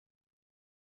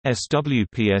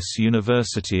SWPS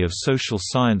University of Social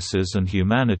Sciences and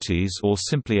Humanities, or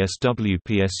simply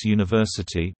SWPS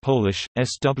University Polish,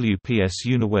 SWPS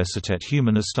Uniwersytet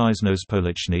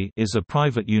Humanistyczno-Społeczny, is a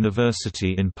private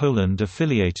university in Poland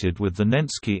affiliated with the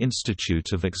Nęcki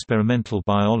Institute of Experimental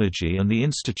Biology and the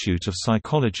Institute of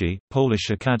Psychology, Polish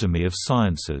Academy of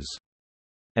Sciences.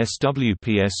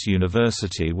 SWPS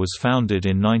University was founded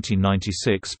in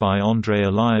 1996 by Andrzej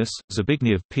Elias,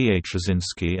 Zbigniew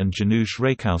Pietrzyński and Janusz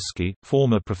Rakowski,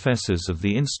 former professors of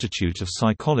the Institute of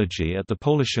Psychology at the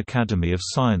Polish Academy of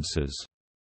Sciences.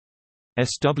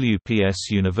 SWPS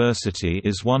University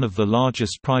is one of the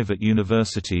largest private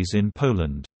universities in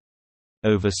Poland.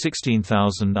 Over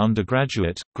 16,000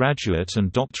 undergraduate, graduate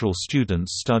and doctoral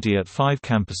students study at 5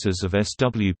 campuses of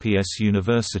SWPS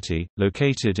University,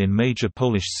 located in major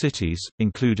Polish cities,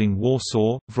 including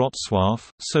Warsaw, Wrocław,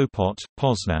 Sopot,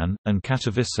 Poznań, and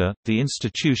Katowice. The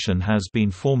institution has been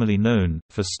formally known,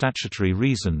 for statutory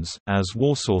reasons, as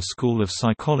Warsaw School of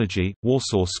Psychology,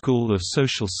 Warsaw School of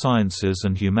Social Sciences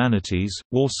and Humanities,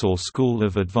 Warsaw School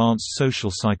of Advanced Social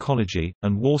Psychology,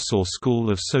 and Warsaw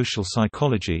School of Social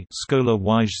Psychology Szkoła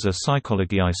Wyższa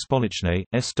Psychologii Społecznej,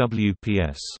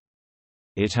 SWPS.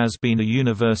 It has been a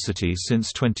university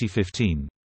since 2015.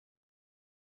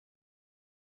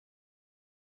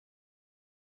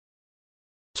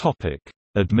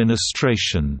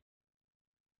 Administration.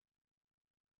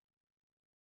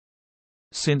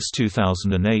 Since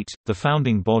 2008, the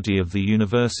founding body of the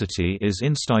university is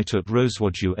Instytut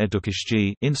Rozwoju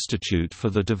Edukacji, Institute for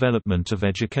the Development of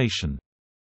Education.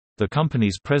 The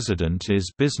company's president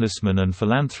is businessman and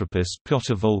philanthropist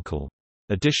Piotr Volkel.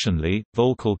 Additionally,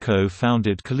 Volkel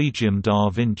co-founded Collegium da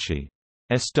Vinci.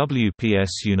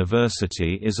 SWPS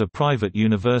University is a private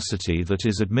university that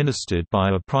is administered by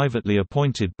a privately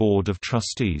appointed board of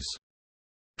trustees.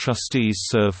 Trustees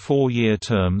serve 4-year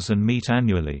terms and meet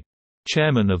annually.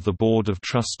 Chairman of the Board of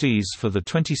Trustees for the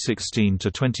 2016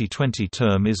 to 2020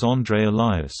 term is Andrzej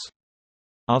Elias.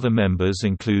 Other members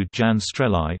include Jan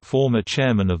Strelaj, former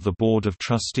chairman of the Board of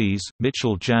Trustees,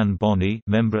 Mitchell Jan Boni,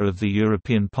 member of the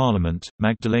European Parliament,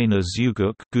 Magdalena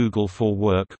Zuguk, Google for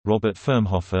Work, Robert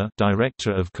Firmhofer,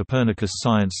 director of Copernicus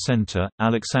Science Center,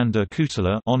 Aleksander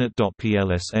Kutula,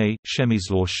 Onit.plsa,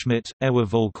 Przemysław Schmidt, Ewa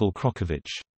Volkel-Krokowicz.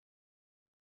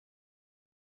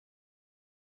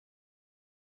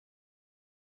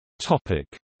 Topic: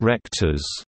 Rectors.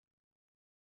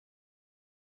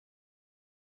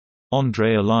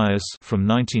 Andrzej Elias from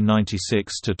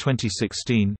 1996 to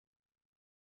 2016.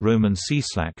 Roman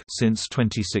Cieslak since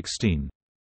 2016.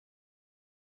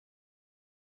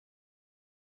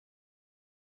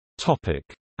 Topic: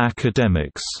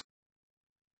 Academics.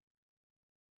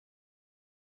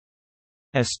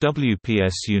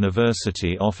 SWPS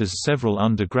University offers several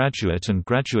undergraduate and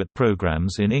graduate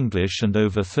programs in English and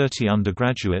over 30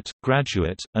 undergraduate,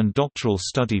 graduate, and doctoral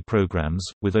study programs,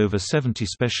 with over 70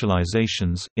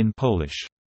 specializations, in Polish.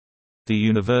 The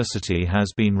university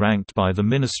has been ranked by the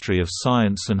Ministry of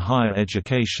Science and Higher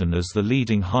Education as the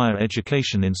leading higher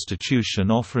education institution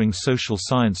offering social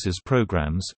sciences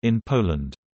programs, in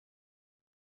Poland.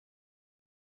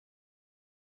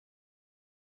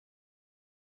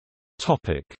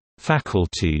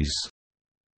 Faculties.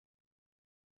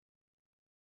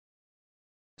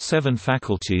 7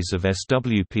 faculties of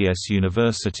SWPS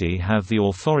University have the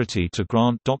authority to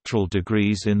grant doctoral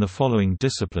degrees in the following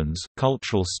disciplines: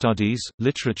 cultural studies,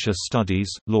 literature studies,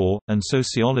 law, and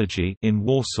sociology in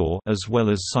Warsaw, as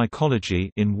well as psychology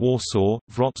in Warsaw,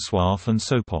 Wrocław and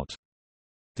Sopot.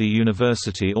 The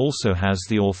university also has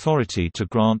the authority to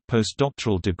grant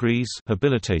postdoctoral degrees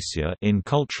in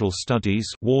cultural studies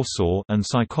Warsaw and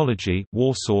psychology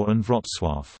Warsaw and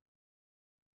Wrocław.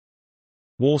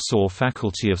 Warsaw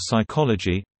Faculty of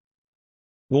Psychology,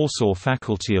 Warsaw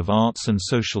Faculty of Arts and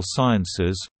Social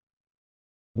Sciences,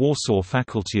 Warsaw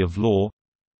Faculty of Law,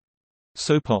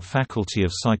 Sopot Faculty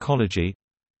of Psychology,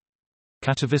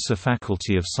 Katowice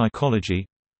Faculty of Psychology,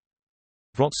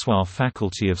 Wrocław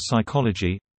Faculty of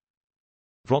Psychology,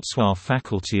 Wrocław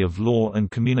Faculty of Law and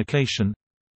Communication,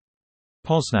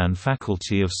 Poznań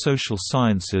Faculty of Social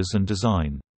Sciences and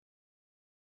Design.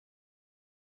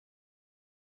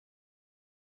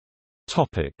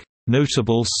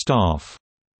 Notable staff.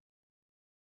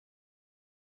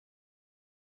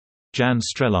 Jan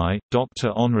Strelaj,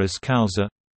 Dr. honoris causa.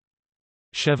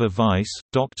 Sheva Weiss,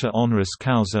 Dr. honoris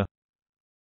causa.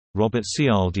 Robert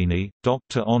Cialdini,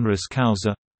 Dr. honoris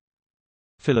causa.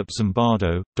 Philip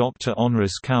Zimbardo, Dr.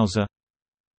 honoris causa.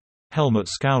 Helmut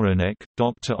Skowronek,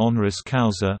 Dr. honoris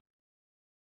causa.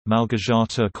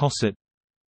 Małgorzata Kosset,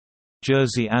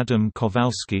 Jerzy Adam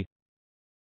Kowalski,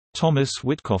 Thomas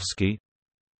Witkowski,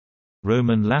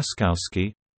 Roman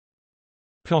Laskowski,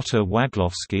 Piotr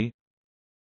Waglovsky,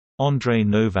 Andrei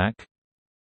Novak,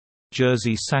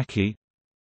 Jerzy Saki,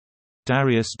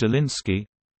 Dariusz Doliński,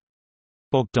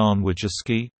 Bogdan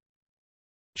Wojcicki,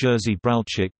 Jerzy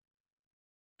Bralczyk,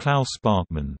 Klaus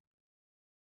Bachmann.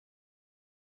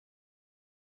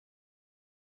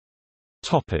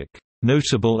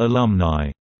 Notable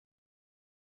alumni: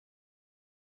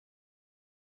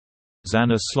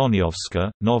 Zhanna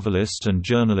Sloniowska, novelist and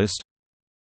journalist;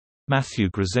 Matthew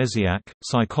Grzeziak,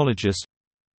 psychologist;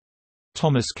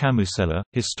 Thomas Kamusella,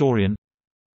 historian;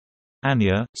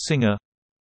 Anya, singer;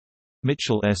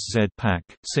 Mitchell S. Z. Pack,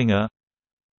 singer;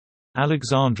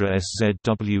 Alexandra S.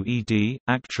 Zwed,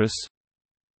 actress;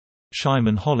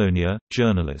 Szymon Holonia,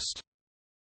 journalist.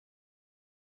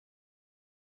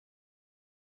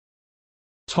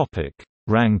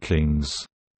 Rankings.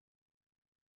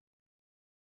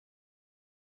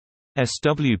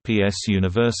 SWPS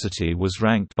University was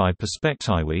ranked by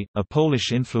Perspektywy, a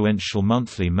Polish influential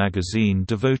monthly magazine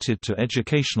devoted to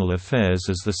educational affairs,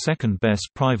 as the second-best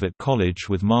private college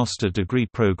with master degree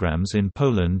programs in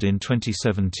Poland in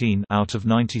 2017 out of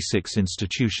 96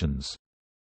 institutions.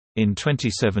 In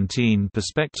 2017,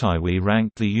 Perspektywy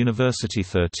ranked the university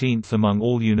 13th among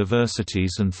all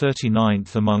universities and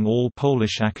 39th among all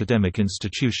Polish academic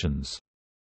institutions.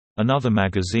 Another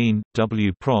magazine,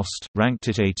 W. Prost, ranked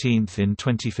it 18th in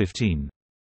 2015.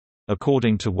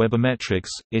 According to Webometrics,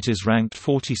 it is ranked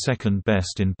 42nd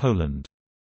best in Poland.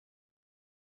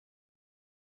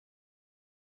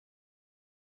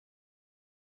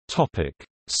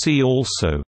 See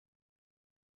also: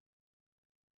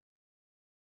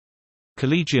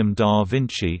 Collegium da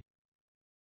Vinci,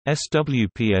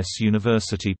 SWPS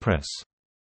University Press.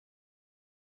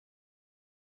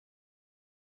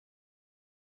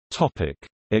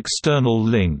 External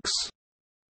links.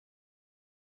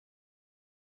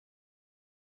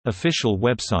 Official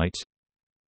website,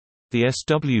 the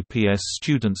SWPS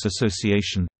Students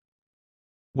Association,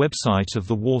 website of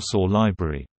the Warsaw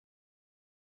Library.